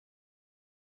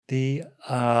The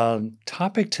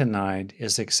topic tonight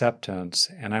is acceptance,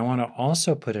 and I want to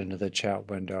also put into the chat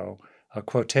window a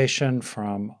quotation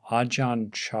from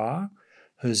Ajahn Chah,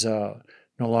 who's no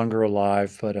longer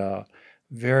alive, but a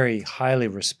very highly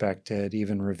respected,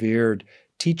 even revered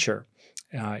teacher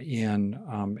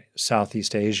in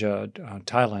Southeast Asia,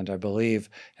 Thailand, I believe,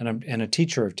 and a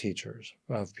teacher of teachers,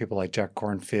 of people like Jack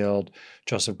Kornfield,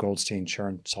 Joseph Goldstein,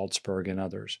 Sharon Salzberg, and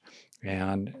others.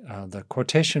 And the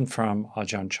quotation from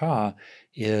Ajahn Chah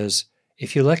is,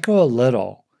 if you let go a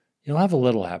little, you'll have a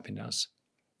little happiness.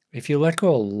 If you let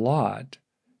go a lot,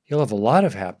 you'll have a lot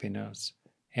of happiness.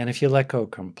 And if you let go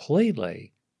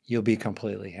completely, you'll be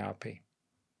completely happy.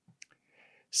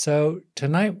 So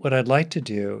tonight, what I'd like to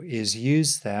do is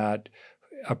use that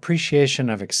appreciation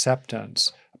of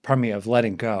acceptance, of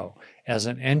letting go, as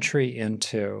an entry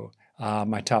into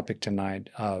my topic tonight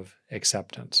of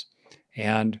acceptance.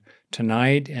 And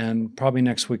tonight, and probably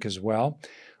next week as well,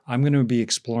 I'm going to be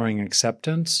exploring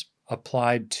acceptance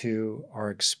applied to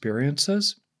our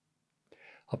experiences,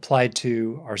 applied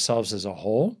to ourselves as a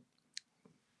whole,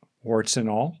 warts and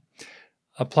all,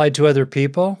 applied to other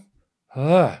people,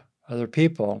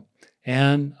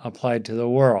 and applied to the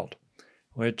world,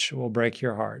 which will break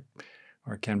your heart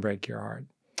or can break your heart.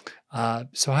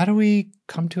 So how do we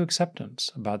come to acceptance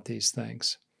about these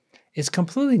things? It's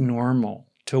completely normal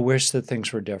to wish that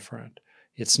things were different.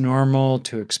 It's normal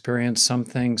to experience some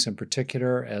things in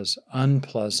particular as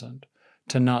unpleasant,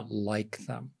 to not like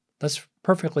them. That's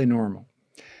perfectly normal.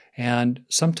 And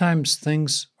sometimes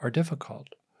things are difficult,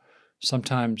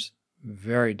 sometimes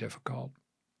very difficult.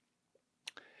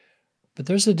 But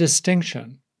there's a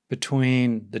distinction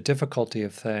between the difficulty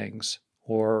of things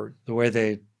or the way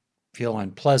they feel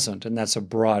unpleasant, and that's a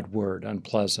broad word,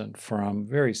 unpleasant, from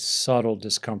very subtle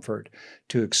discomfort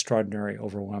to extraordinary,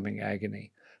 overwhelming agony,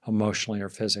 emotionally or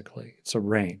physically. It's a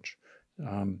range.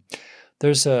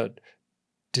 There's a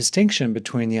distinction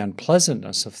between the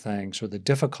unpleasantness of things or the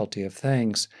difficulty of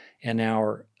things and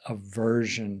our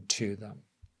aversion to them.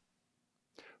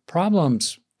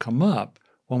 Problems come up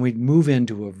when we move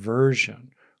into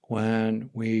aversion,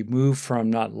 when we move from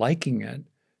not liking it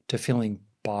to feeling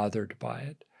bothered by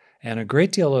it. And a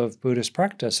great deal of Buddhist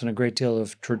practice and a great deal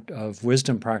of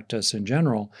wisdom practice in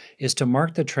general is to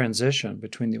mark the transition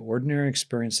between the ordinary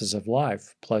experiences of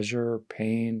life, pleasure,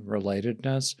 pain,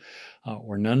 relatedness,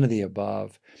 or none of the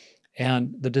above,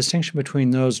 and the distinction between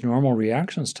those normal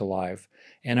reactions to life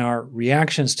and our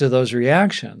reactions to those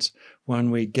reactions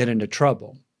when we get into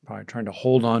trouble, probably trying to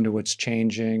hold on to what's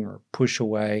changing or push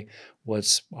away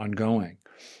what's ongoing.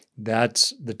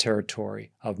 That's the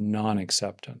territory of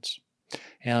non-acceptance.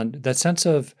 And that sense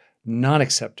of not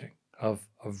accepting, of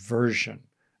aversion,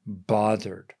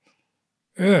 bothered,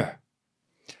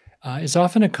 is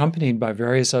often accompanied by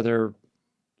various other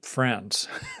friends.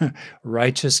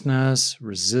 Righteousness,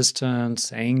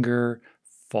 resistance, anger,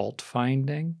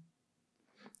 fault-finding,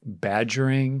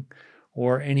 badgering,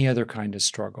 or any other kind of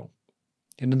struggle.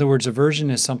 In other words, aversion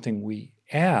is something we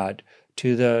add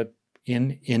to the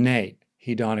innate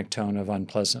hedonic tone of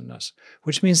unpleasantness,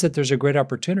 which means that there's a great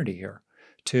opportunity here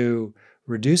to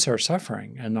reduce our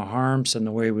suffering and the harms and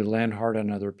the way we land hard on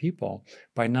other people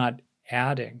by not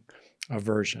adding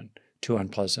aversion to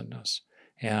unpleasantness.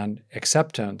 And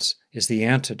acceptance is the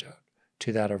antidote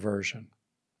to that aversion.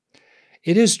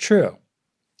 It is true,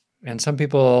 and some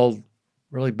people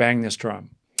really bang this drum.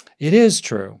 It is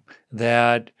true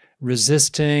that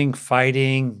resisting,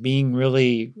 fighting, being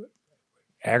really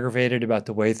aggravated about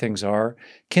the way things are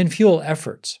can fuel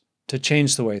efforts to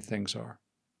change the way things are,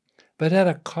 but at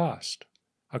a cost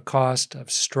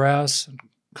of stress and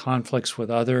conflicts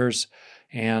with others,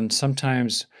 and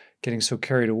sometimes getting so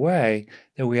carried away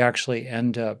that we actually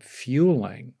end up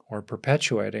fueling or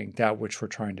perpetuating that which we're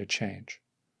trying to change.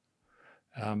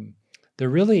 There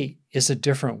really is a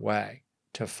different way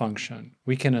to function.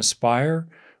 We can aspire,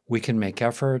 we can make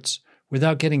efforts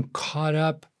without getting caught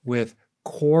up with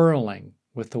quarreling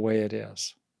with the way it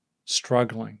is,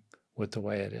 struggling with the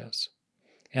way it is.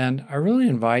 And I really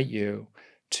invite you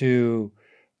to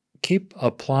keep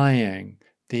applying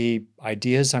the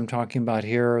ideas I'm talking about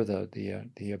here,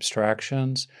 the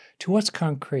abstractions, to what's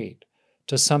concrete,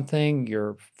 to something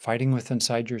you're fighting with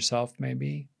inside yourself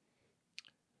maybe,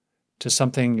 to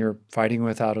something you're fighting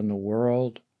with out in the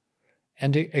world,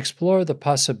 and to explore the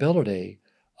possibility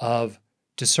of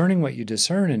discerning what you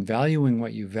discern and valuing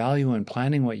what you value and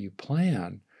planning what you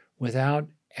plan without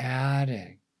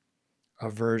adding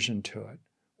aversion to it,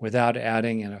 without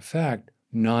adding, in effect,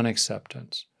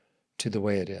 non-acceptance to the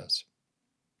way it is.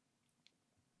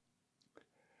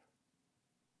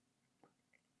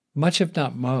 Much, if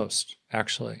not most,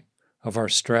 actually, of our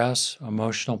stress,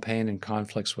 emotional pain, and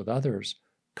conflicts with others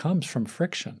comes from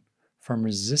friction, from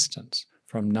resistance,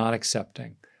 from not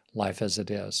accepting life as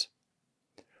it is.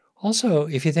 Also,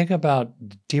 if you think about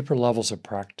deeper levels of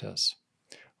practice,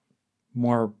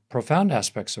 more profound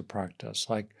aspects of practice,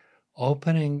 like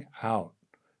opening out,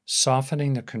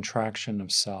 softening the contraction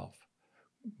of self,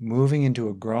 moving into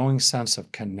a growing sense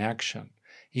of connection,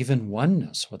 even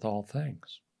oneness with all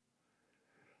things.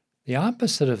 The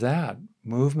opposite of that,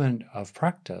 movement of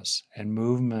practice and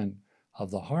movement of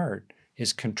the heart,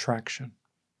 is contraction.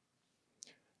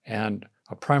 And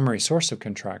a primary source of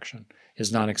contraction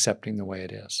is not accepting the way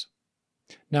it is.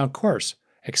 Now, of course,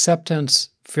 acceptance,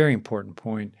 very important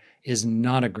point, is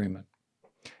not agreement.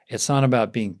 It's not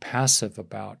about being passive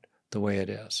about the way it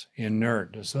is,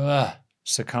 inert, just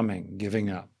succumbing, giving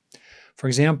up. For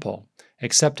example,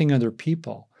 accepting other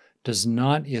people does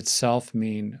not itself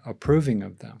mean approving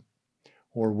of them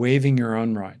or waiving your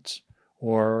own rights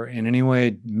or in any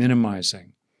way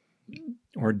minimizing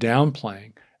or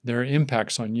downplaying their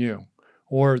impacts on you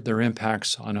or their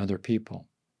impacts on other people.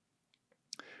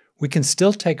 We can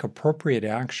still take appropriate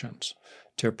actions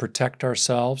to protect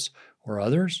ourselves or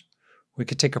others. We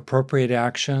could take appropriate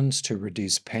actions to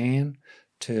reduce pain,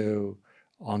 to,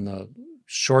 on the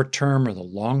short term or the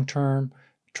long term,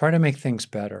 try to make things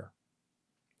better.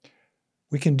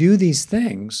 We can do these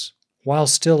things while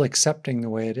still accepting the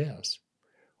way it is.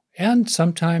 And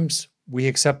sometimes we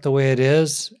accept the way it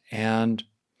is, and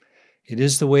it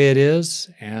is the way it is,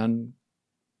 and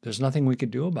there's nothing we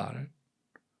could do about it.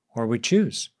 Or we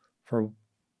choose, for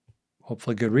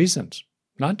hopefully good reasons,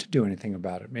 not to do anything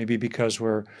about it. Maybe because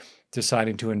we're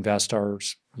deciding to invest our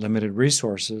limited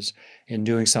resources in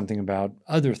doing something about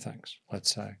other things,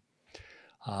 let's say.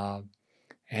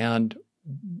 And,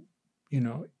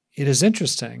 it is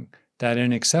interesting that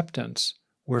in acceptance,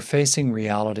 we're facing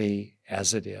reality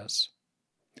as it is.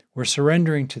 We're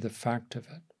surrendering to the fact of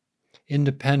it,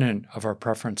 independent of our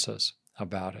preferences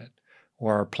about it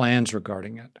or our plans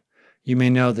regarding it. You may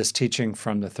know this teaching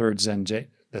from the third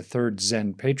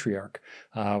Zen patriarch,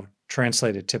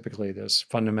 translated typically this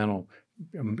fundamental,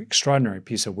 extraordinary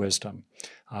piece of wisdom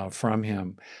from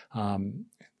him,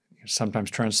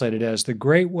 sometimes translated as the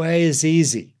great way is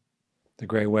easy, the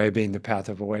great way being the path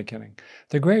of awakening.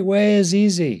 The great way is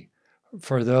easy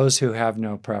for those who have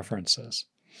no preferences.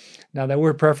 Now, that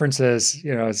word preferences,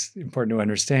 it's important to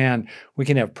understand. We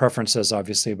can have preferences,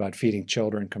 obviously, about feeding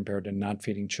children compared to not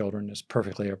feeding children is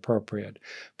perfectly appropriate.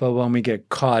 But when we get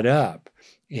caught up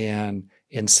in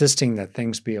insisting that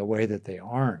things be a way that they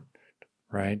aren't,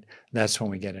 right, that's when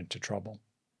we get into trouble.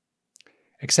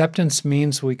 Acceptance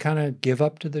means we kind of give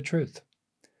up to the truth,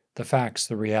 the facts,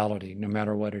 the reality, no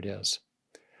matter what it is.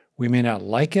 We may not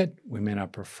like it, we may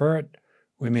not prefer it,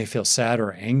 we may feel sad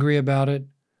or angry about it,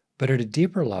 but at a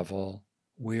deeper level,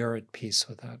 we are at peace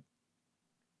with it.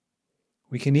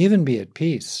 We can even be at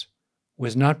peace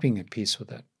with not being at peace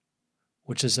with it,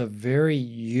 which is a very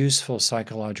useful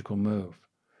psychological move.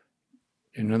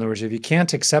 In other words, if you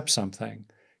can't accept something,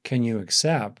 can you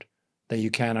accept that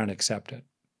you cannot accept it?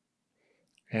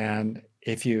 And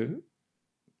if you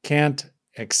can't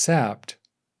accept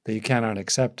that you cannot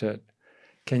accept it,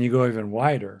 can you go even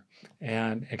wider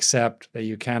and accept that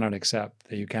you cannot accept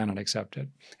that you cannot accept it?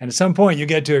 And at some point you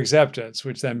get to acceptance,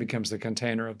 which then becomes the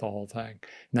container of the whole thing.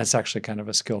 And that's actually kind of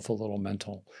a skillful little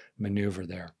mental maneuver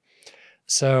there.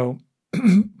 So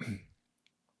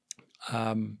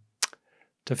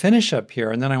to finish up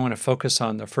here, and then I want to focus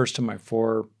on the first of my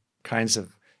 4 kinds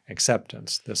of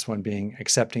acceptance, this one being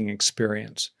accepting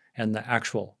experience and the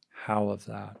actual how of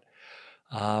that.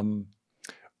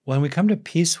 When we come to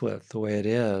peace with the way it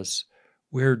is,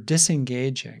 we're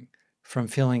disengaging from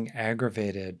feeling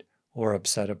aggravated or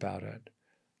upset about it.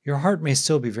 Your heart may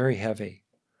still be very heavy.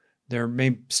 There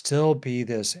may still be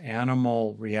this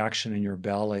animal reaction in your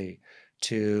belly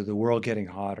to the world getting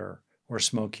hotter or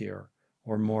smokier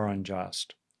or more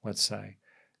unjust, let's say.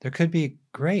 There could be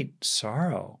great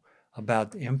sorrow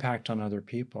about the impact on other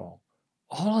people.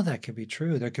 All of that could be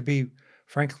true. There could be,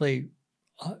 frankly,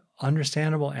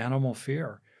 understandable animal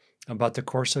fear about the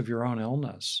course of your own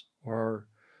illness or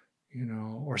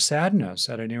sadness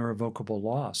at an irrevocable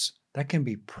loss. That can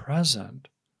be present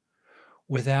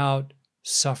without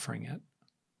suffering it,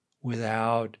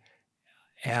 without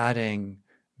adding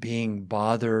being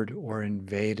bothered or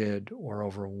invaded or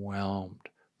overwhelmed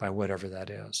by whatever that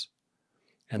is.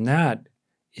 And that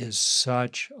is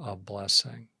such a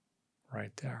blessing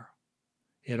right there.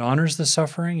 It honors the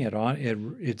suffering.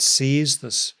 It sees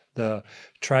the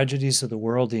tragedies of the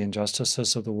world, the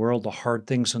injustices of the world, the hard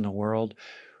things in the world,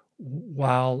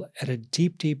 while at a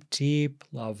deep, deep, deep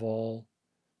level,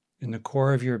 in the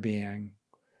core of your being,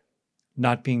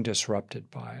 not being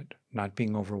disrupted by it, not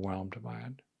being overwhelmed by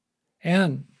it.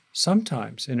 And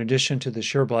sometimes, in addition to the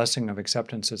sheer blessing of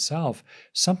acceptance itself,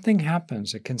 something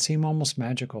happens. It can seem almost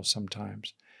magical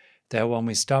sometimes, that when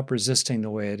we stop resisting the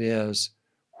way it is,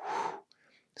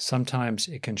 sometimes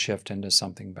it can shift into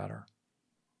something better.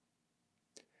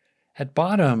 At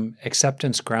bottom,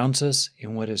 acceptance grounds us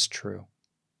in what is true,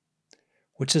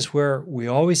 which is where we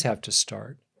always have to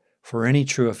start for any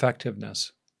true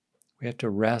effectiveness. We have to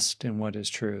rest in what is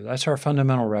true. That's our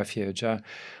fundamental refuge.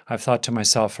 I've thought to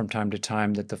myself from time to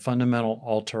time that the fundamental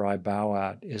altar I bow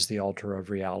at is the altar of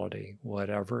reality,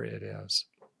 whatever it is.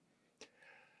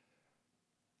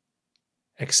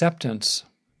 Acceptance,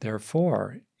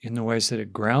 therefore, in the ways that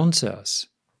it grounds us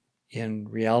in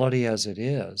reality as it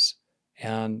is,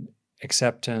 and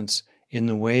acceptance in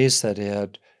the ways that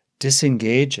it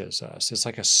disengages us. It's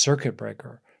like a circuit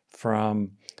breaker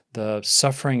from the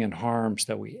suffering and harms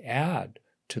that we add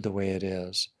to the way it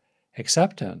is.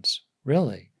 Acceptance,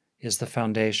 really, is the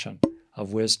foundation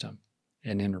of wisdom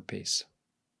and inner peace.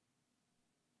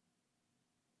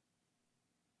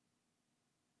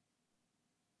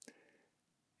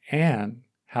 And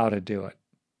how to do it.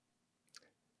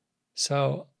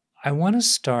 So I want to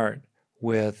start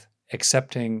with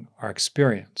accepting our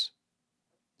experience,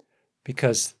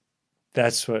 because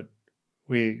that's what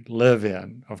we live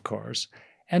in, of course.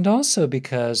 And also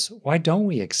because why don't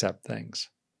we accept things?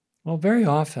 Well, very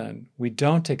often we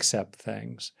don't accept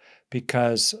things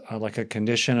because like a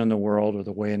condition in the world or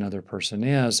the way another person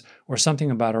is, or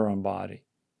something about our own body.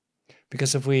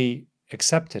 Because if we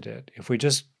accepted it, if we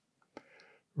just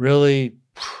really,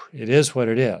 it is what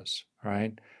it is,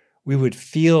 right? We would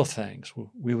feel things,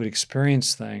 we would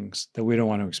experience things that we don't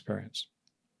want to experience.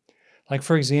 Like,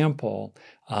 for example,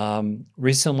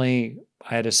 recently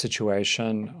I had a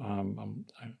situation,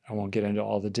 I won't get into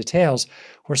all the details,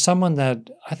 where someone that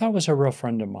I thought was a real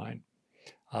friend of mine,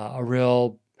 a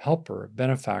real helper,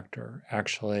 benefactor,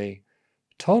 actually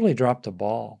totally dropped the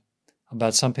ball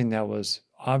about something that was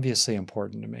obviously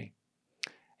important to me,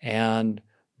 and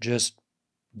just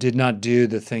did not do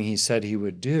the thing he said he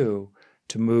would do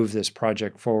to move this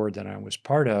project forward that I was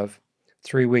part of.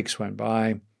 3 weeks went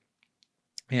by,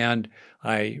 and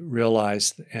I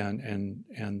realized,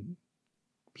 and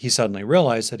he suddenly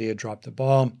realized that he had dropped the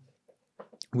ball.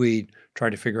 We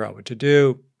tried to figure out what to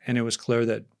do, and it was clear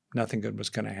that nothing good was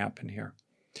going to happen here.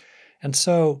 And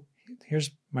so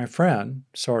here's my friend,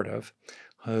 sort of,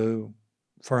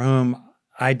 for whom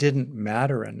I didn't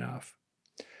matter enough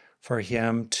for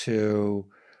him to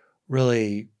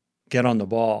really get on the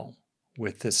ball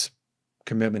with this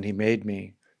commitment he made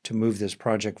me to move this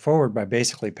project forward by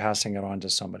basically passing it on to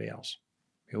somebody else.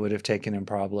 It would have taken him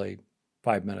probably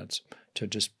 5 minutes to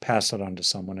just pass it on to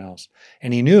someone else.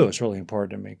 And he knew it was really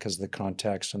important to me because of the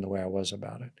context and the way I was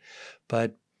about it.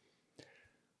 But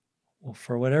well,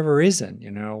 for whatever reason,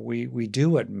 we do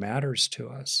what matters to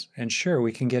us. And sure,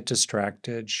 we can get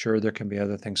distracted. Sure, there can be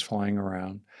other things flying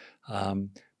around.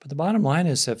 But the bottom line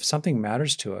is, if something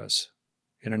matters to us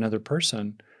in another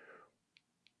person,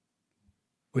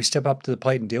 we step up to the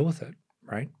plate and deal with it,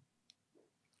 right?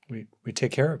 We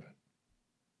take care of it.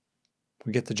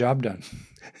 We get the job done.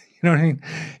 You know what I mean?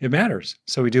 It matters.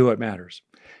 So we do what matters.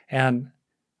 And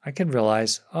I could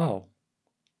realize, oh,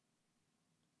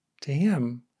 to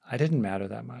him, I didn't matter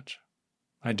that much.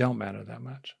 I don't matter that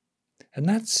much. And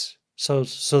that's, so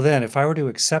then if I were to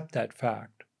accept that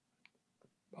fact,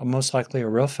 most likely a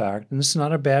real fact, and this is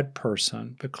not a bad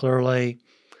person, but clearly,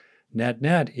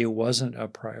 net, it wasn't a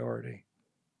priority.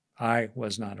 I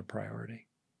was not a priority.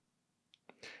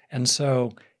 And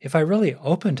so if I really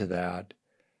open to that,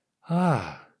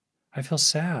 I feel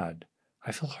sad.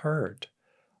 I feel hurt.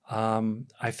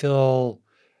 I feel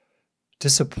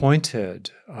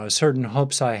disappointed. Certain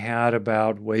hopes I had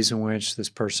about ways in which this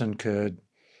person could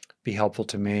be helpful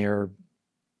to me, or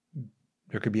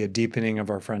there could be a deepening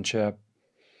of our friendship.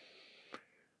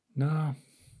 No,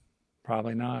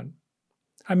 probably not.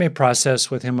 I may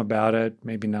process with him about it,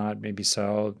 maybe not, maybe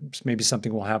so, maybe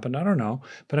something will happen, I don't know.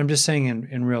 But I'm just saying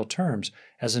in real terms,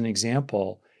 as an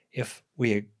example, if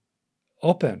we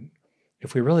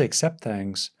really accept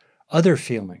things, other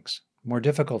feelings, more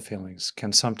difficult feelings,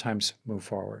 can sometimes move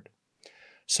forward.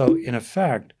 So in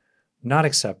effect, not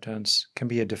acceptance can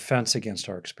be a defense against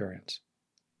our experience.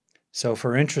 So if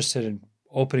we're interested in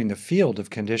opening the field of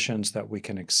conditions that we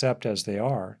can accept as they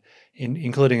are,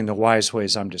 including in the wise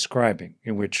ways I'm describing,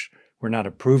 in which we're not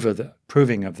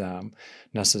approving of them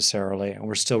necessarily, and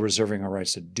we're still reserving our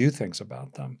rights to do things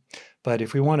about them. But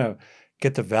if we want to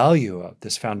get the value of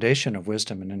this foundation of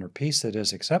wisdom and inner peace that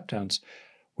is acceptance,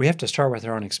 we have to start with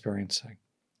our own experiencing.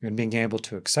 and being able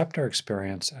to accept our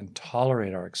experience and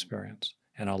tolerate our experience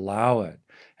and allow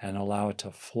it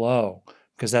to flow,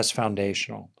 because that's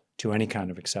foundational to any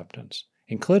kind of acceptance,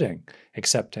 including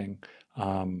accepting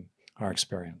our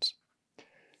experience.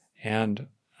 And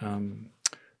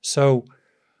so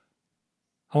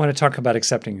I want to talk about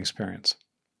accepting experience.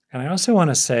 And I also want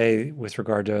to say, with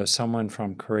regard to someone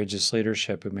from Courageous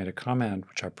Leadership who made a comment,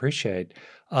 which I appreciate,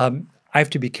 I have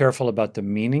to be careful about the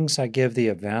meanings I give the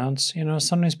events.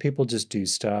 Sometimes people just do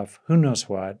stuff, who knows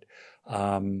what.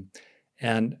 And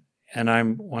I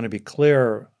want to be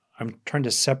clear, I'm trying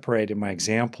to separate in my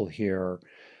example here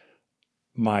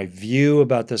my view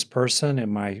about this person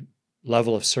and my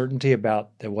level of certainty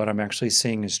about that what I'm actually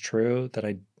seeing is true, that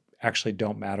I actually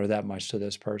don't matter that much to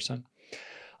this person.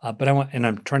 But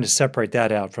I'm trying to separate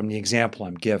that out from the example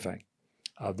I'm giving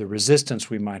of the resistance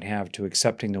we might have to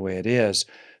accepting the way it is,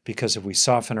 because if we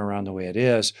soften around the way it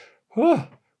is,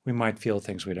 we might feel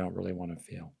things we don't really want to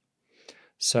feel.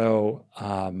 So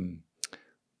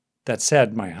that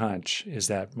said, my hunch is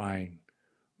that my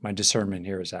discernment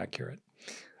here is accurate.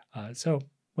 So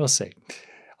we'll see.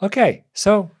 Okay,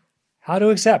 so how to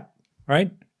accept,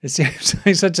 right? It seems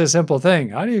like such a simple thing.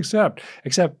 How do you accept?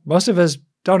 Except most of us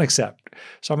don't accept.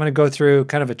 So I'm going to go through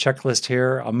kind of a checklist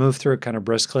here. I'll move through it kind of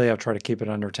briskly. I'll try to keep it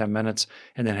under 10 minutes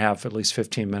and then have at least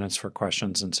 15 minutes for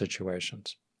questions and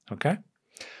situations. Okay?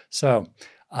 So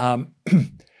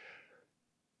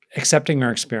accepting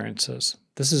our experiences.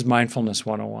 This is Mindfulness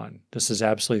 101. This is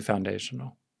absolutely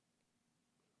foundational.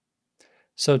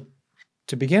 So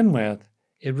to begin with,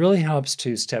 it really helps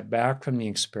to step back from the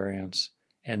experience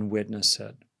and witness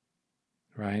it,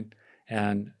 right?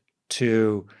 And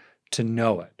to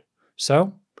know it.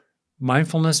 So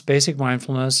mindfulness, basic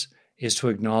mindfulness, is to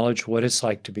acknowledge what it's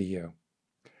like to be you,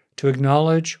 to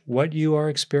acknowledge what you are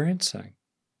experiencing.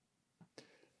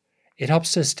 It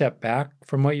helps to step back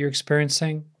from what you're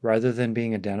experiencing rather than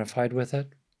being identified with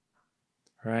it,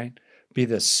 right? Be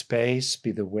the space,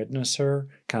 be the witnesser,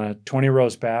 kind of 20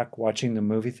 rows back watching the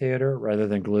movie theater rather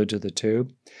than glued to the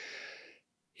tube.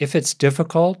 If it's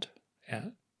difficult,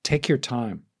 take your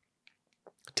time.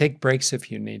 Take breaks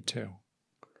if you need to.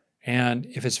 And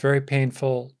if it's very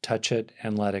painful, touch it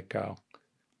and let it go.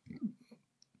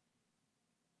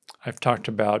 I've talked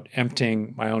about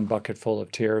emptying my own bucket full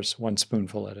of tears, one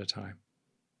spoonful at a time.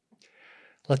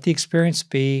 Let the experience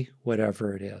be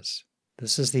whatever it is.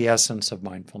 This is the essence of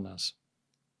mindfulness.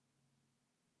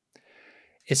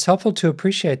 It's helpful to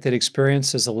appreciate that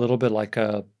experience is a little bit like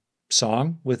a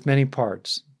song with many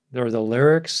parts. There are the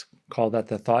lyrics, call that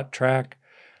the thought track.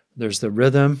 There's the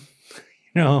rhythm,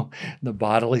 the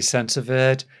bodily sense of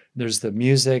it. There's the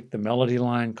music, the melody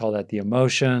line, call that the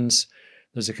emotions.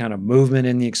 There's a kind of movement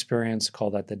in the experience,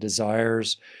 call that the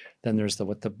desires. Then there's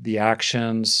the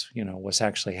actions, what's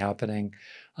actually happening.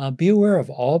 Be aware of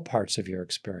all parts of your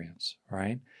experience,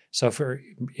 right? So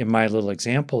in my little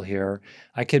example here,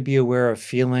 I could be aware of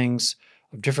feelings,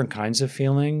 of different kinds of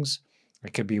feelings. I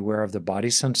could be aware of the body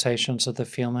sensations of the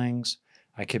feelings.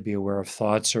 I could be aware of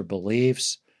thoughts or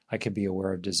beliefs. I could be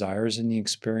aware of desires in the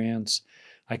experience.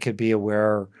 I could be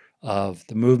aware of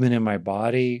the movement in my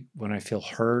body when I feel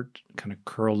hurt, kind of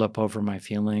curled up over my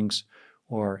feelings,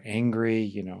 or angry,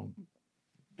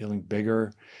 feeling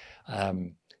bigger.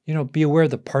 Be aware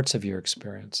of the parts of your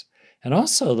experience and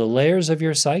also the layers of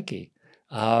your psyche.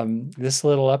 This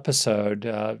little episode,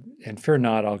 and fear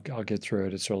not, I'll get through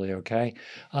it. It's really okay.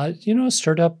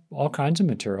 Stirred up all kinds of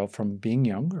material from being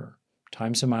younger,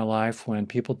 times in my life when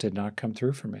people did not come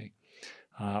through for me,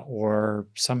 or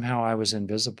somehow I was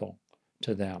invisible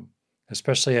to them,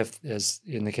 especially if, as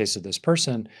in the case of this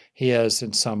person, he has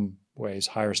in some ways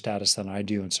higher status than I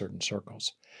do in certain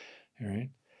circles. All right.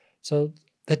 So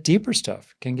that deeper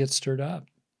stuff can get stirred up,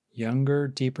 younger,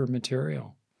 deeper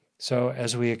material. So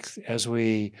as we're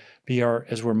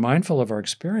mindful of our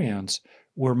experience,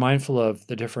 we're mindful of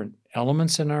the different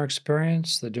elements in our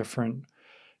experience, the different,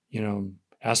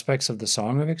 aspects of the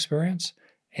song of experience,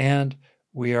 and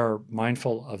we are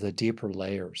mindful of the deeper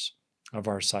layers of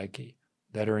our psyche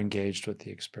that are engaged with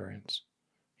the experience.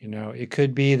 It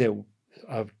could be that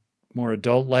a more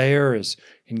adult layer is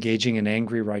engaging in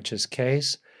angry, righteous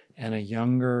case, and a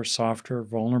younger, softer,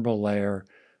 vulnerable layer,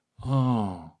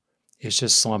 is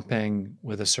just slumping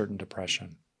with a certain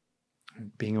depression,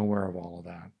 being aware of all of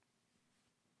that.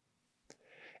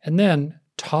 And then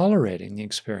tolerating the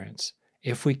experience.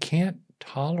 If we can't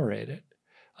tolerate it,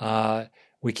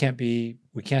 we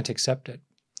can't accept it.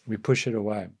 We push it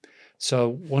away. So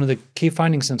one of the key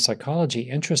findings in psychology,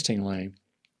 interestingly,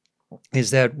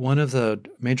 is that one of the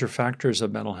major factors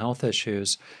of mental health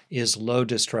issues is low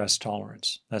distress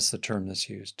tolerance. That's the term that's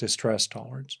used, distress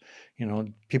tolerance.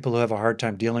 People who have a hard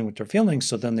time dealing with their feelings,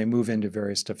 so then they move into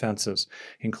various defenses,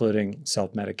 including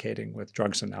self-medicating with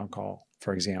drugs and alcohol,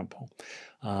 for example,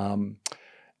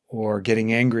 or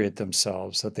getting angry at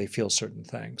themselves that they feel certain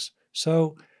things.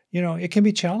 So, it can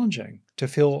be challenging to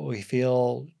feel what we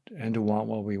feel and to want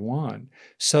what we want.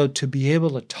 So to be able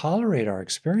to tolerate our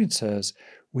experiences,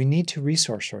 we need to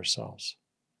resource ourselves.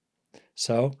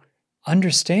 So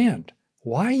understand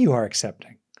why you are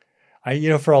accepting.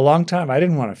 For a long time, I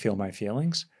didn't want to feel my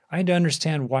feelings. I had to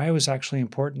understand why it was actually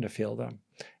important to feel them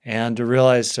and to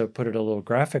realize, to put it a little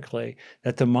graphically,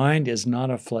 that the mind is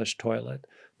not a flush toilet.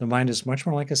 The mind is much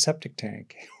more like a septic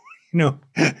tank.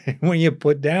 When you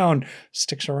put down,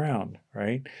 sticks around,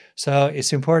 right? So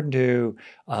it's important to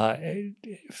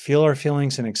feel our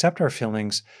feelings and accept our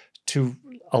feelings to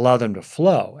allow them to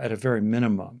flow at a very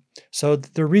minimum. So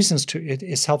the reasons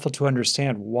it's helpful to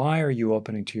understand, why are you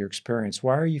opening to your experience?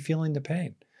 Why are you feeling the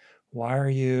pain? Why are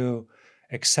you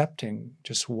accepting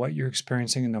just what you're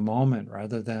experiencing in the moment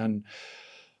rather than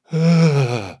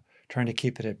trying to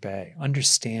keep it at bay?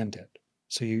 Understand it.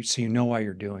 So you know why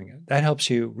you're doing it. That helps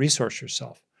you resource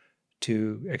yourself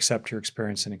to accept your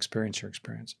experience and experience your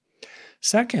experience.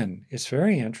 Second, it's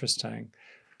very interesting.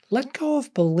 Let go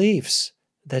of beliefs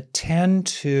that tend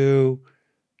to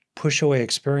push away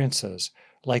experiences,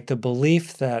 like the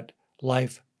belief that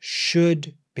life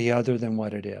should be other than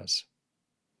what it is.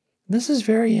 This is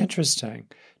very interesting,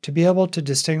 to be able to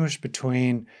distinguish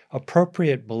between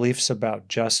appropriate beliefs about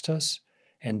justice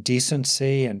and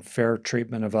decency and fair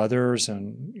treatment of others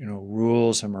and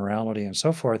rules and morality and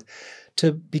so forth.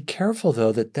 To be careful,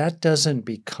 though, that doesn't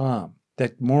become,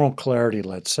 that moral clarity,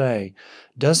 let's say,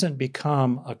 doesn't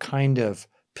become a kind of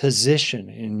position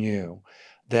in you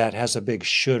that has a big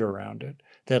should around it,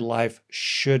 that life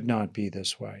should not be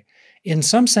this way. In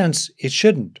some sense, it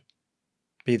shouldn't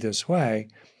be this way,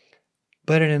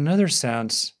 but in another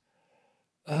sense,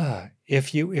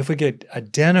 if we get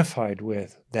identified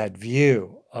with that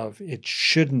view of it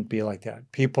shouldn't be like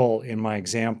that, people, in my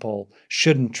example,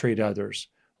 shouldn't treat others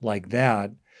like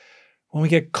that, when we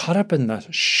get caught up in the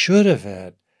should of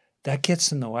it, that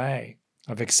gets in the way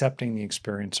of accepting the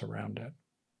experience around it.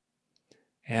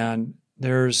 And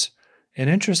there's an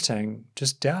interesting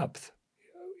just depth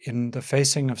in the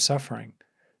facing of suffering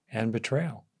and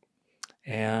betrayal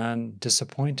and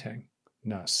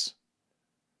disappointingness.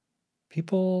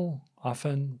 People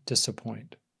often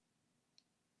disappoint.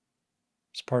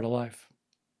 It's part of life.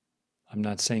 I'm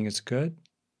not saying it's good,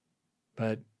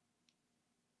 but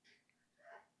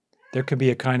there could be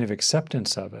a kind of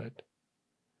acceptance of it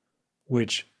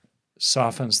which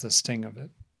softens the sting of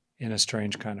it in a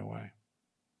strange kind of way.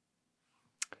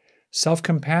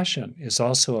 Self-compassion is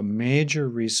also a major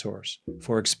resource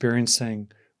for experiencing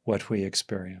what we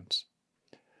experience.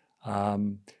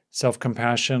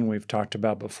 Self-compassion, we've talked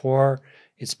about before,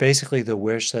 it's basically the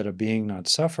wish that a being not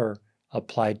suffer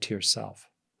applied to yourself.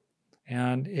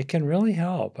 And it can really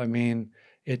help. I mean,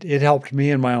 it helped me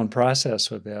in my own process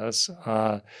with this,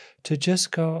 to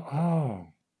just go,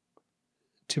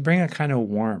 to bring a kind of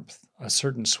warmth, a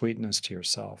certain sweetness to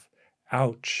yourself.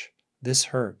 Ouch, this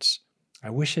hurts. I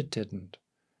wish it didn't.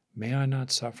 May I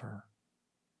not suffer.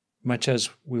 Much as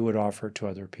we would offer to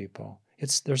other people.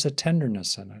 There's a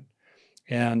tenderness in it.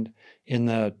 And in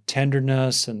the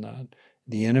tenderness and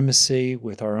the intimacy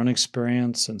with our own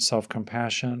experience and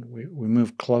self-compassion, we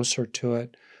move closer to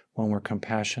it when we're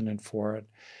compassionate for it.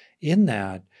 In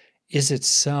that is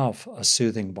itself a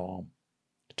soothing balm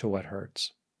to what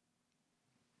hurts.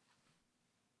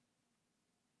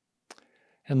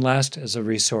 And last, as a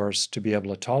resource to be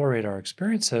able to tolerate our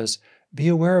experiences, be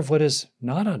aware of what is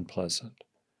not unpleasant,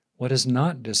 what is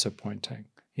not disappointing.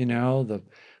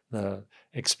 The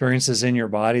experiences in your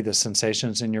body, the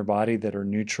sensations in your body that are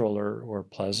neutral or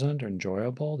pleasant or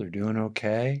enjoyable, they're doing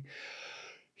okay.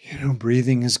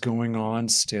 Breathing is going on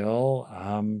still,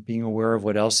 being aware of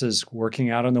what else is working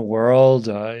out in the world.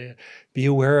 Be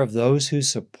aware of those who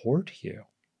support you,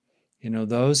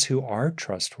 those who are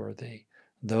trustworthy,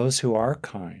 those who are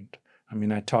kind. I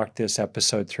mean, I talked this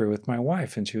episode through with my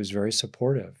wife, and she was very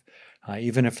supportive.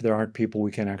 Even if there aren't people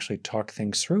we can actually talk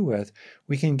things through with,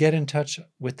 we can get in touch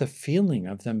with the feeling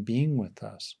of them being with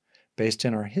us based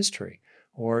in our history,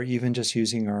 or even just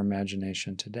using our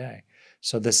imagination today.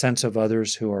 So the sense of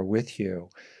others who are with you,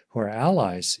 who are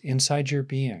allies inside your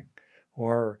being,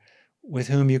 or with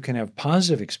whom you can have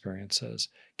positive experiences,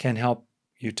 can help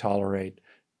you tolerate,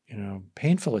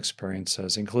 painful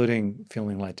experiences, including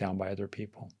feeling let down by other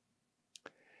people.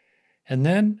 And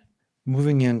then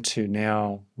moving into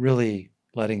now really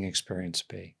letting experience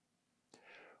be.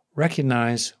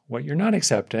 Recognize what you're not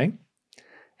accepting,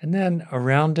 and then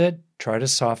around it, try to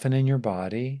soften in your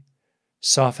body.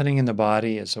 Softening in the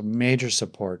body is a major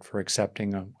support for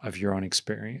accepting of your own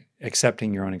experience,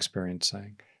 accepting your own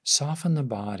experiencing. Soften the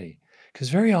body, because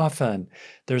very often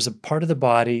there's a part of the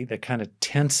body that kind of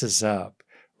tenses up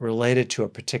related to a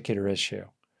particular issue.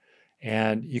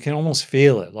 And you can almost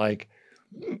feel it, like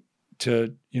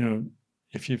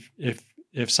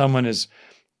if someone has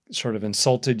sort of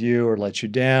insulted you or let you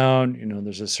down,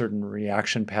 there's a certain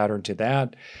reaction pattern to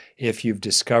that. If you've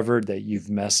discovered that you've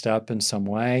messed up in some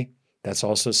way, that's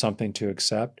also something to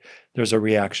accept. There's a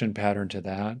reaction pattern to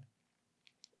that.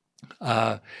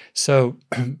 So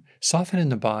soften in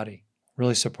the body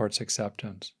really supports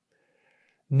acceptance.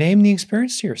 Name the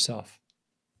experience to yourself.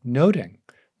 Noting.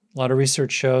 A lot of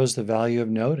research shows the value of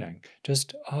noting.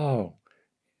 Just,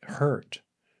 hurt,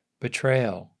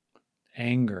 betrayal,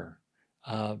 anger,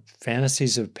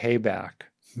 fantasies of payback.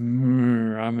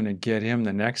 I'm going to get him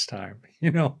the next time.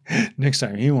 Next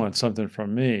time he wants something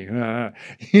from me.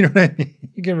 You know what I mean?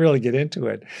 You can really get into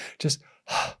it. Just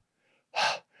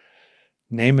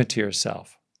name it to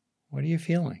yourself. What are you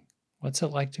feeling? What's it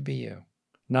like to be you?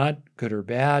 Not good or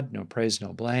bad, no praise,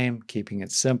 no blame, keeping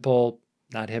it simple,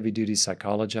 not heavy-duty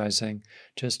psychologizing.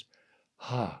 Just,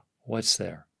 what's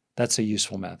there? That's a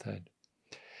useful method.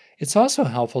 It's also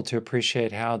helpful to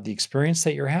appreciate how the experience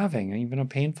that you're having, even a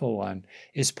painful one,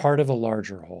 is part of a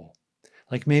larger whole.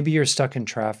 Like maybe you're stuck in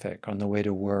traffic on the way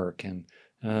to work and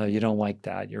you don't like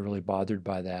that. You're really bothered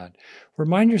by that.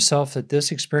 Remind yourself that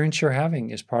this experience you're having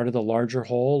is part of the larger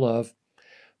whole of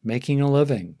making a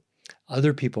living,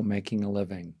 other people making a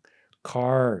living,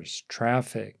 cars,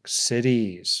 traffic,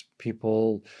 cities,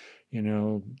 people,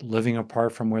 living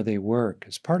apart from where they work.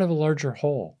 It's part of a larger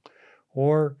whole.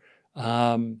 Or,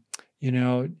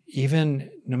 even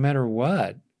no matter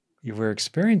what you were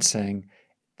experiencing,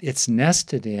 it's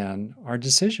nested in our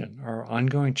decision, our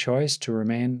ongoing choice to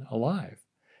remain alive.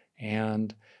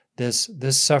 And this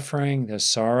suffering, this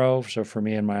sorrow, so for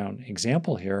me in my own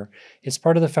example here, it's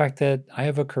part of the fact that I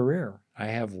have a career. I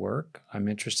have work. I'm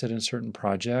interested in certain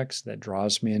projects that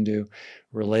draws me into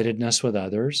relatedness with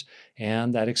others,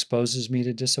 and that exposes me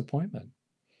to disappointment.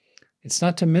 It's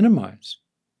not to minimize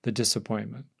the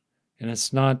disappointment, and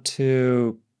it's not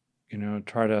to,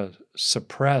 try to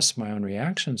suppress my own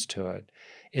reactions to it.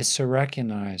 It's to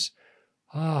recognize,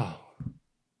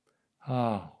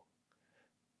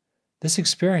 this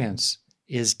experience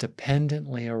is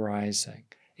dependently arising.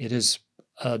 It is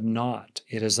a knot.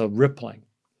 It is a rippling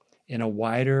in a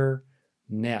wider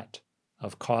net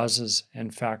of causes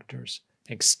and factors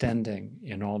extending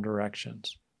in all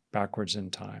directions, backwards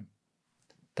in time.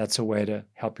 That's a way to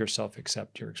help yourself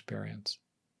accept your experience.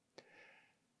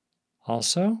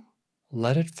 Also,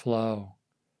 let it flow.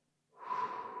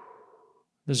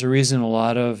 There's a reason a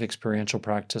lot of experiential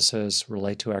practices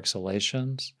relate to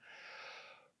exhalations.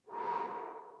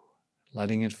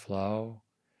 Letting it flow,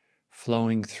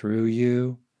 flowing through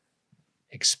you,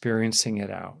 experiencing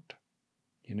it out.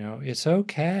 It's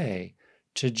okay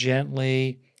to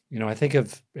gently, I think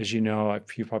of, as you know,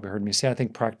 you've probably heard me say, I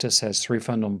think practice has three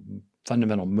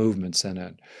fundamental movements in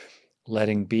it: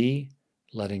 letting be,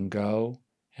 letting go,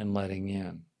 and letting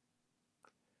in.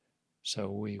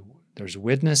 So there's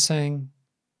witnessing,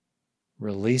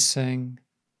 releasing,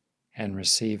 and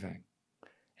receiving.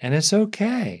 And it's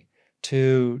okay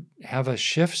to have a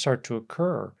shift start to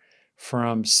occur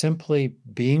from simply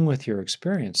being with your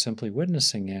experience, simply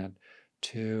witnessing it,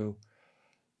 to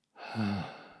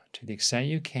the extent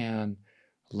you can,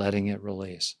 letting it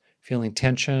release. Feeling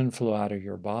tension flow out of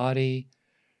your body,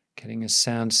 getting a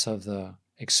sense of the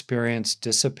experience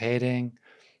dissipating.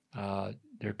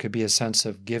 There could be a sense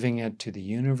of giving it to the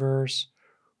universe,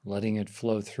 letting it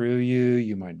flow through you.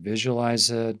 You might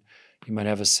visualize it. You might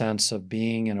have a sense of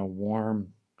being in a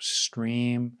warm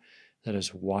stream that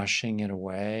is washing it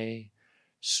away,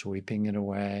 sweeping it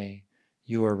away.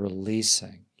 You are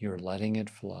releasing. You're letting it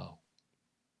flow.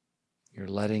 You're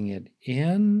letting it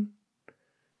in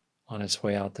on its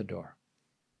way out the door.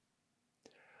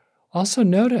 Also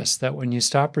notice that when you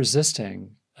stop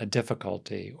resisting a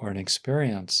difficulty or an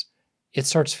experience, it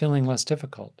starts feeling less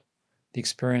difficult. The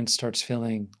experience starts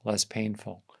feeling less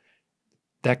painful.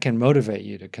 That can motivate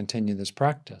you to continue this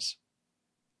practice.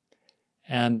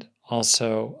 And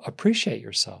also appreciate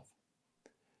yourself.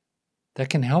 That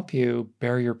can help you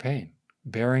bear your pain,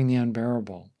 bearing the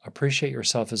unbearable. Appreciate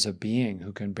yourself as a being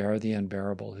who can bear the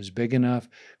unbearable, who's big enough,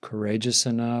 courageous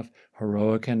enough,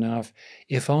 heroic enough,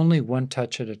 if only one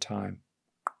touch at a time,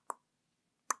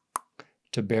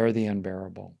 to bear the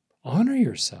unbearable. Honor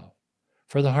yourself.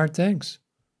 for the hard things,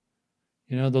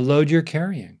 the load you're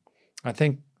carrying. I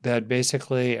think that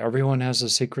basically everyone has a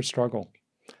secret struggle.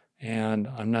 And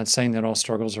I'm not saying that all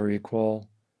struggles are equal,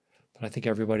 but I think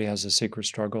everybody has a secret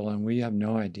struggle, and we have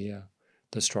no idea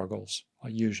the struggles,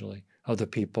 usually, of the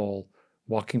people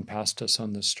walking past us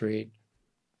on the street,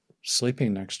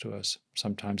 sleeping next to us,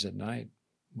 sometimes at night.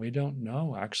 We don't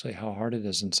know actually how hard it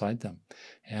is inside them.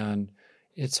 And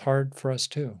it's hard for us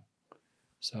too.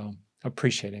 So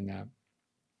appreciating that.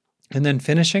 And then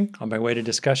finishing on my way to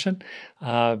discussion,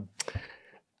 have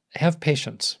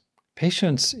patience.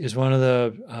 Patience is one of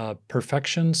the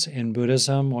perfections in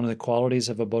Buddhism, one of the qualities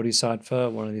of a bodhisattva,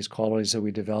 one of these qualities that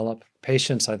we develop.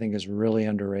 Patience, I think, is really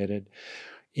underrated.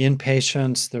 In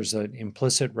patience, there's an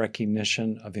implicit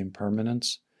recognition of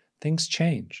impermanence. Things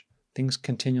change. Things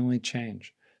continually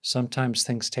change. Sometimes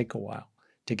things take a while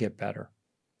to get better.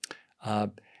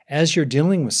 As you're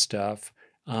dealing with stuff,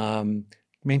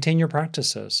 maintain your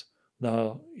practices.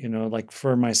 Like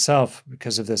for myself,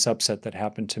 because of this upset that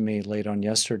happened to me late on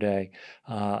yesterday,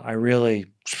 I really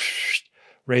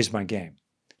raised my game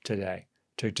today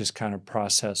to just kind of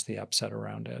process the upset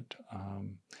around it.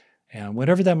 And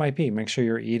whatever that might be, make sure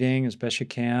you're eating as best you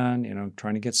can,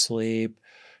 trying to get sleep.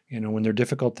 When there are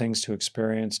difficult things to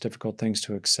experience, difficult things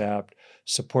to accept,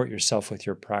 support yourself with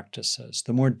your practices.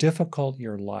 The more difficult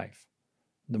your life,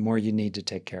 the more you need to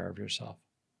take care of yourself.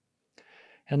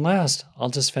 And last, I'll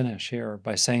just finish here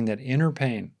by saying that inner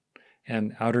pain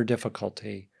and outer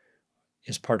difficulty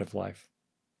is part of life.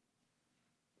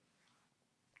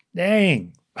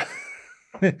 Dang!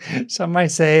 Some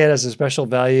might say it has a special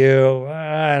value.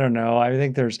 I don't know. I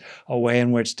think there's a way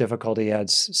in which difficulty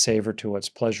adds savor to what's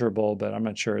pleasurable, but I'm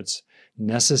not sure it's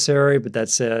necessary. But that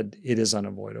said, it is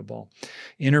unavoidable.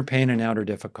 Inner pain and outer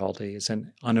difficulty is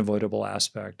an unavoidable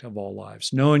aspect of all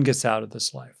lives. No one gets out of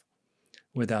this life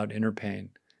without inner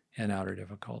pain and outer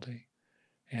difficulty,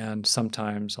 and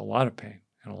sometimes a lot of pain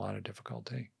and a lot of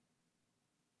difficulty.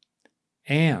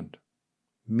 And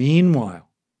meanwhile,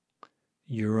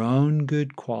 your own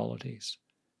good qualities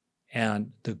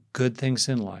and the good things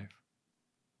in life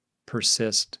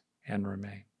persist and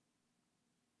remain.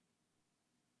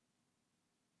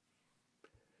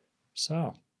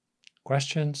 So,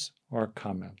 questions or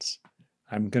comments?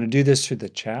 I'm going to do this through the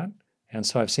chat. And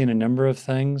so I've seen a number of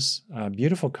things,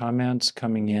 beautiful comments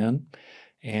coming in.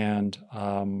 And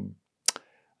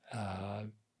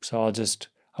so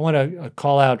I want to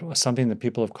call out something that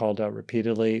people have called out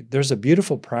repeatedly. There's a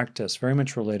beautiful practice very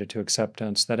much related to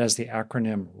acceptance that has the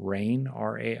acronym RAIN,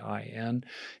 R-A-I-N.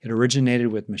 It originated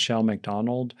with Michelle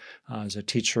McDonald as a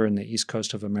teacher in the East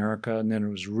Coast of America. And then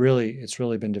it's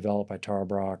really been developed by Tara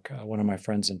Brach, one of my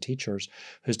friends and teachers,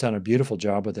 who's done a beautiful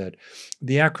job with it.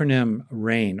 The acronym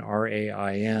RAIN,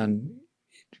 R-A-I-N,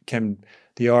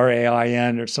 the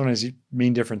R-A-I-N, or sometimes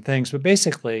mean different things, but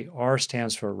basically R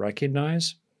stands for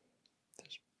recognize.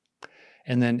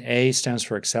 And then A stands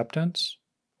for acceptance,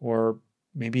 or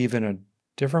maybe even a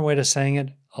different way to saying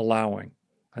it, allowing.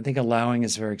 I think allowing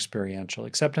is very experiential.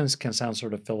 Acceptance can sound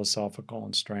sort of philosophical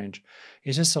and strange.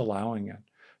 It's just allowing it.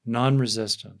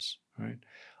 Non-resistance, right?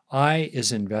 I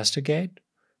is investigate,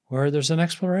 where there's an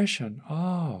exploration.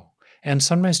 Oh. And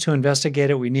sometimes to investigate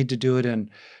it, we need to do it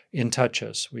in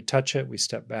touches. We touch it, we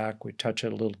step back, we touch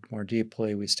it a little more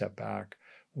deeply, we step back.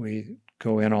 We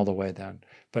go in all the way then.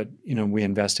 But, we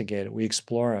investigate it, we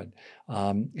explore it.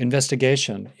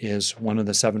 Investigation is one of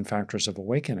the 7 factors of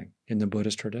awakening in the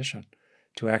Buddhist tradition,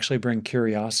 to actually bring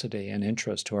curiosity and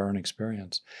interest to our own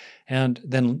experience. And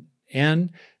then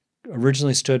N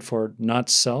originally stood for not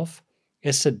self.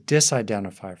 It's to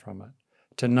disidentify from it,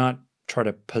 to not try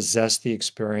to possess the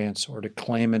experience or to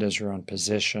claim it as your own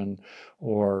position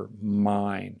or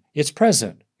mine. It's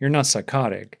present. You're not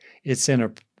psychotic. It's in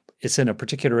a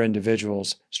particular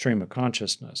individual's stream of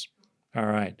consciousness. All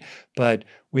right. But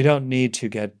we don't need to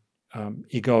get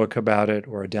egoic about it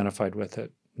or identified with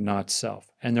it, not self.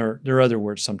 And there are other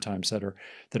words sometimes that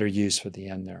are used for the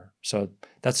end there. So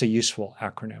that's a useful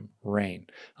acronym, RAIN.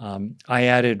 I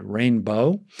added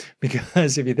rainbow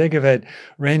because if you think of it,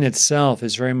 RAIN itself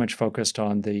is very much focused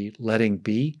on the letting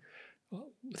be,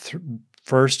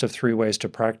 first of 3 ways to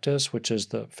practice, which is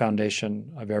the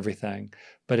foundation of everything,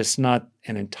 but it's not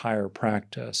an entire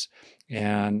practice.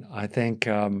 And I think,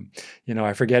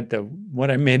 I forget what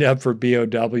I made up for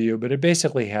BOW, but it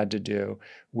basically had to do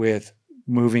with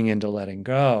moving into letting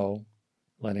go,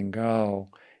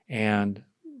 and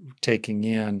taking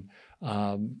in,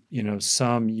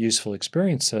 some useful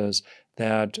experiences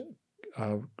that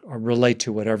relate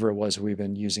to whatever it was we've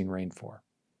been using RAIN for.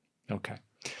 Okay.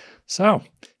 So,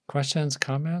 questions,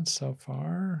 comments so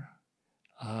far?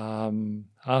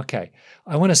 Okay.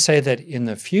 I want to say that in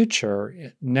the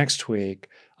future, next week,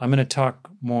 I'm going to talk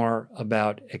more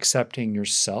about accepting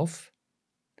yourself,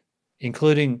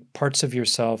 including parts of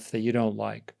yourself that you don't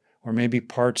like, or maybe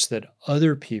parts that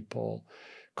other people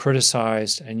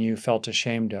criticized and you felt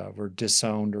ashamed of, or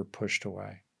disowned, or pushed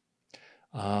away.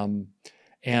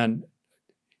 And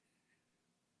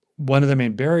one of the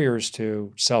main barriers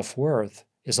to self-worth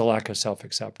is a lack of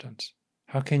self-acceptance.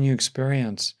 How can you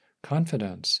experience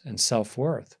confidence and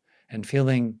self-worth and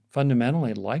feeling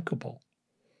fundamentally likable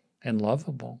and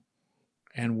lovable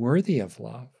and worthy of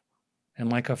love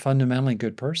and like a fundamentally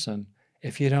good person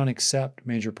if you don't accept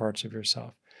major parts of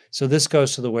yourself? So this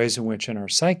goes to the ways in which in our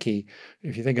psyche,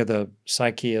 if you think of the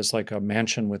psyche as like a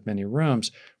mansion with many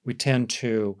rooms, we tend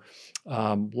to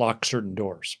lock certain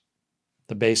doors.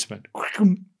 The basement,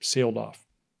 sealed off.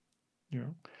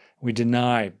 We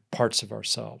deny parts of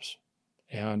ourselves,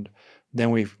 and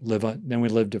then we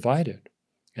live divided,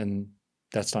 and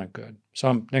that's not good.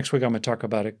 So next week I'm going to talk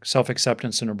about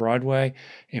self-acceptance in a broad way,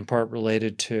 in part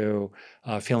related to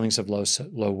feelings of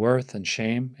low worth and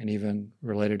shame, and even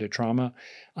related to trauma.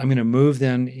 I'm going to move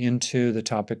then into the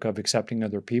topic of accepting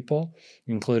other people,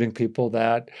 including people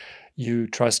that you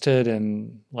trusted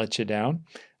and let you down.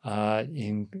 Or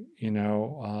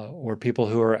people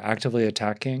who are actively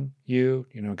attacking you,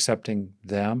 accepting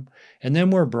them. And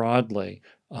then more broadly,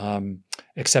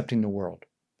 accepting the world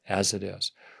as it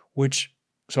is,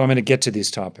 so I'm going to get to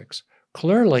these topics.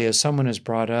 Clearly, as someone has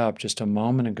brought up just a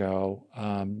moment ago,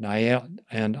 Nael,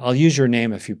 and I'll use your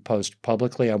name if you post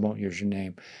publicly, I won't use your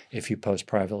name if you post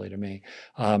privately to me.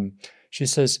 She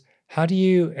says, how do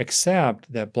you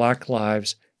accept that Black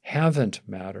lives haven't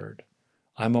mattered?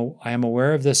 I am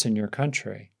aware of this in your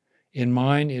country. In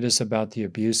mine, it is about the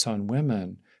abuse on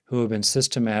women who have been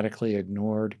systematically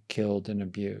ignored, killed, and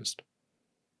abused.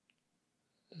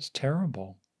 It's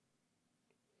terrible.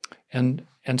 And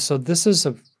so this is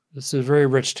a very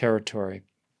rich territory.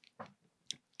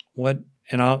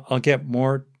 I'll get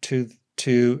more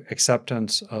to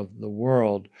acceptance of the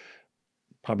world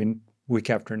probably week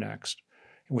after next,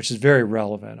 which is very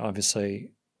relevant,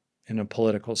 obviously, in a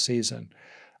political season.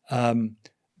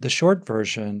 The short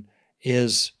version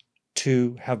is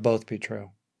to have both be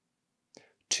true,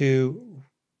 to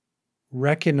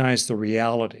recognize the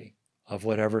reality of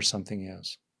whatever something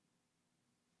is.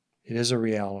 It is a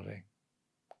reality.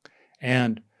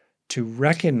 And to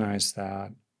recognize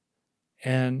that,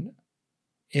 and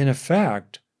in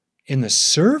effect, in the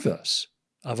service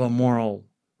of a moral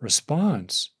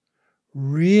response,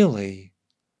 really,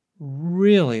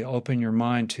 really open your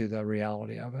mind to the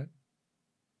reality of it.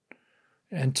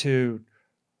 And to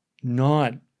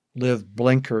not live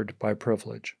blinkered by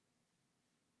privilege.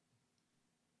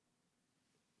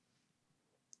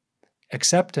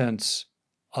 Acceptance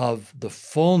of the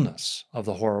fullness of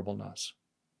the horribleness.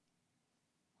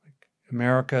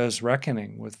 America is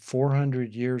reckoning with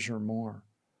 400 years or more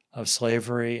of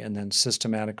slavery and then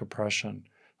systematic oppression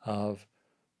of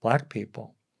Black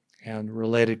people and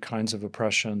related kinds of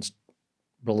oppressions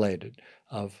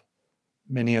of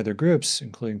many other groups,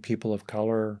 including people of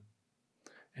color,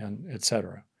 and et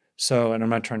cetera. So, and I'm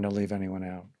not trying to leave anyone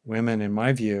out. Women, in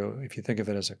my view, if you think of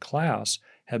it as a class,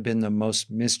 have been the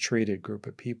most mistreated group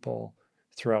of people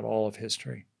throughout all of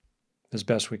history, as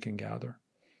best we can gather.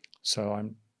 So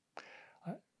I'm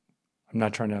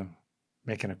not trying to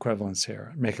make an equivalence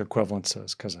here, make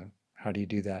equivalences, because how do you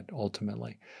do that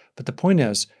ultimately? But the point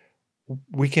is,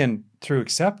 we can, through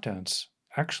acceptance,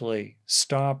 actually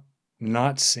stop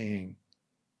not seeing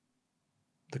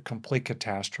the complete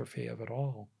catastrophe of it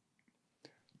all,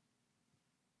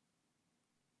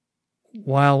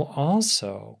 while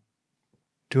also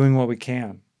doing what we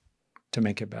can to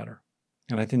make it better.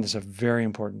 And I think that's a very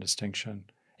important distinction.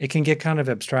 It can get kind of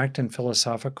abstract and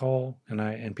philosophical,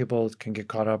 and people can get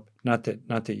caught up. Not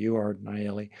that you are,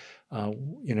 Nayeli,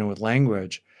 with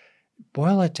language.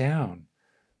 Boil it down.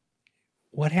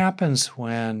 What happens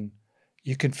when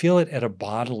you can feel it at a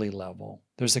bodily level?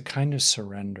 There's a kind of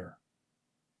surrender.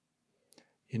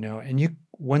 And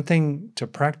one thing to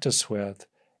practice with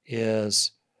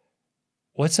is,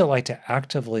 what's it like to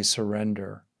actively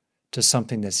surrender to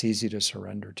something that's easy to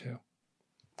surrender to?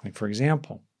 Like, for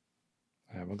example,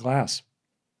 I have a glass.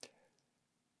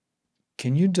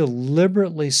 Can you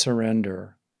deliberately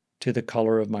surrender to the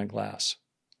color of my glass?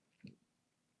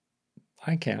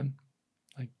 I can.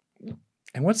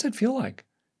 And what's it feel like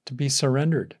to be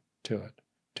surrendered to it,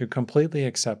 to completely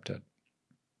accept it?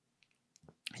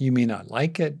 You may not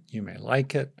like it. You may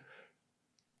like it.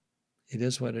 It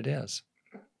is what it is.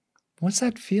 What's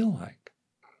that feel like?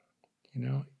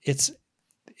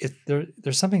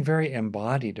 There's something very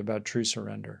embodied about true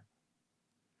surrender.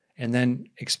 And then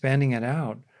expanding it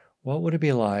out, what would it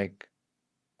be like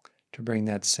to bring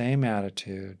that same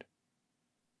attitude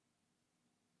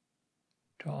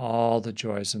to all the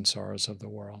joys and sorrows of the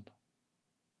world?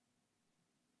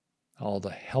 All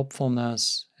the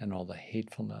helpfulness and all the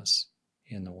hatefulness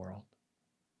in the world.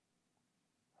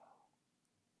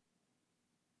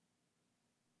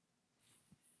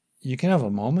 You can have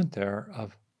a moment there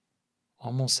of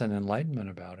almost an enlightenment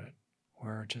about it,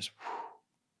 where just,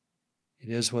 it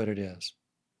is what it is.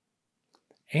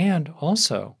 And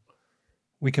also,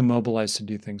 we can mobilize to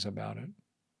do things about it.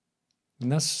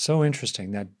 And that's so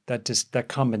interesting, that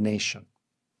combination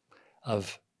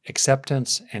of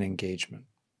acceptance and engagement.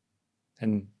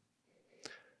 And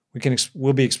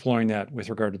we'll be exploring that with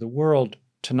regard to the world.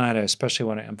 Tonight, I especially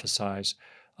want to emphasize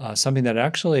something that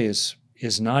actually is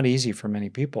not easy for many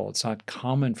people. It's not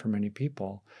common for many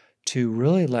people to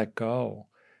really let go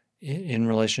in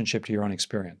relationship to your own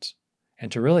experience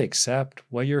and to really accept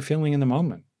what you're feeling in the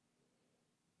moment.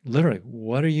 Literally,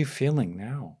 what are you feeling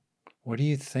now? What are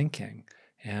you thinking?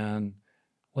 And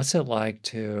what's it like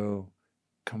to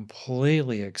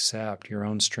completely accept your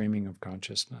own streaming of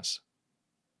consciousness?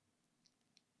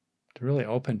 To really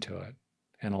open to it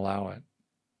and allow it.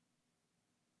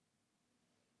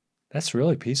 That's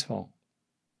really peaceful.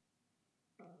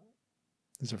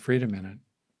 There's a freedom in it.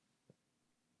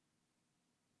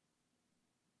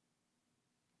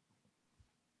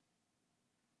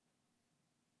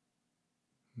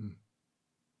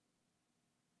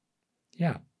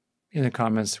 Yeah. In the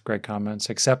comments, great comments.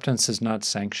 Acceptance is not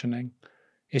sanctioning.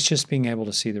 It's just being able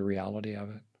to see the reality of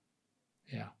it.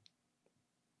 Yeah.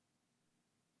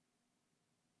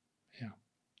 Yeah.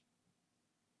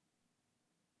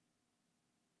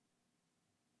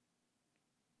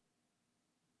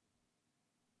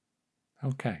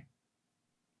 Okay.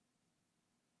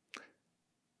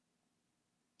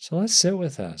 So let's sit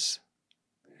with this.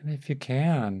 And if you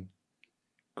can,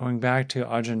 going back to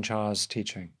Ajahn Chah's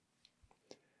teaching,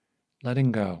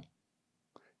 letting go.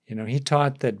 He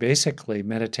taught that basically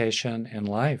meditation and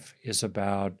life is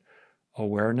about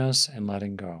awareness and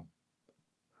letting go.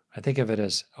 I think of it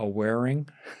as awareing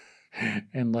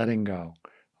and letting go,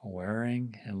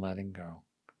 awareing and letting go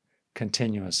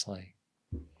continuously.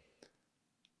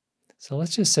 So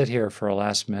let's just sit here for a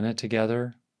last minute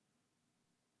together,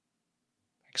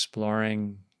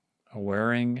 exploring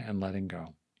awareing and letting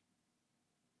go.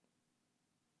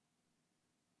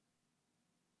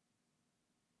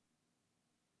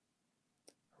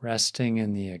 Resting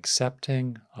in the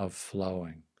accepting of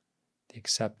flowing, the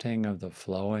accepting of the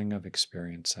flowing of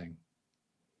experiencing.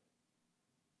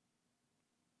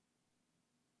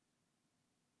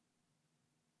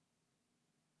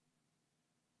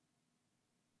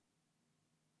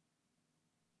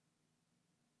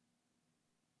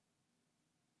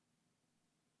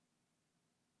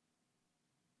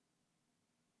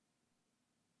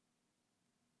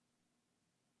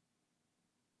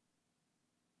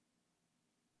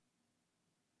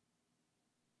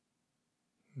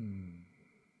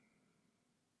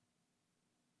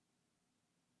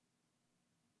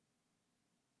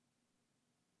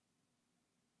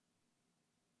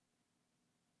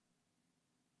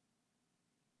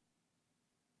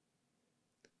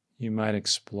 You might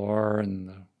explore in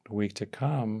the week to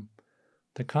come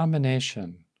the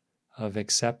combination of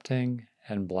accepting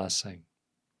and blessing.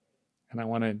 And I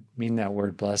want to mean that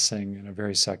word blessing in a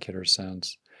very secular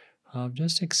sense of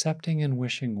just accepting and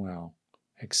wishing well,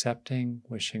 accepting,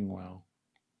 wishing well.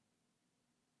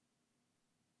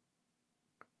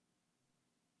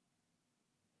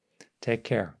 Take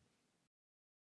care.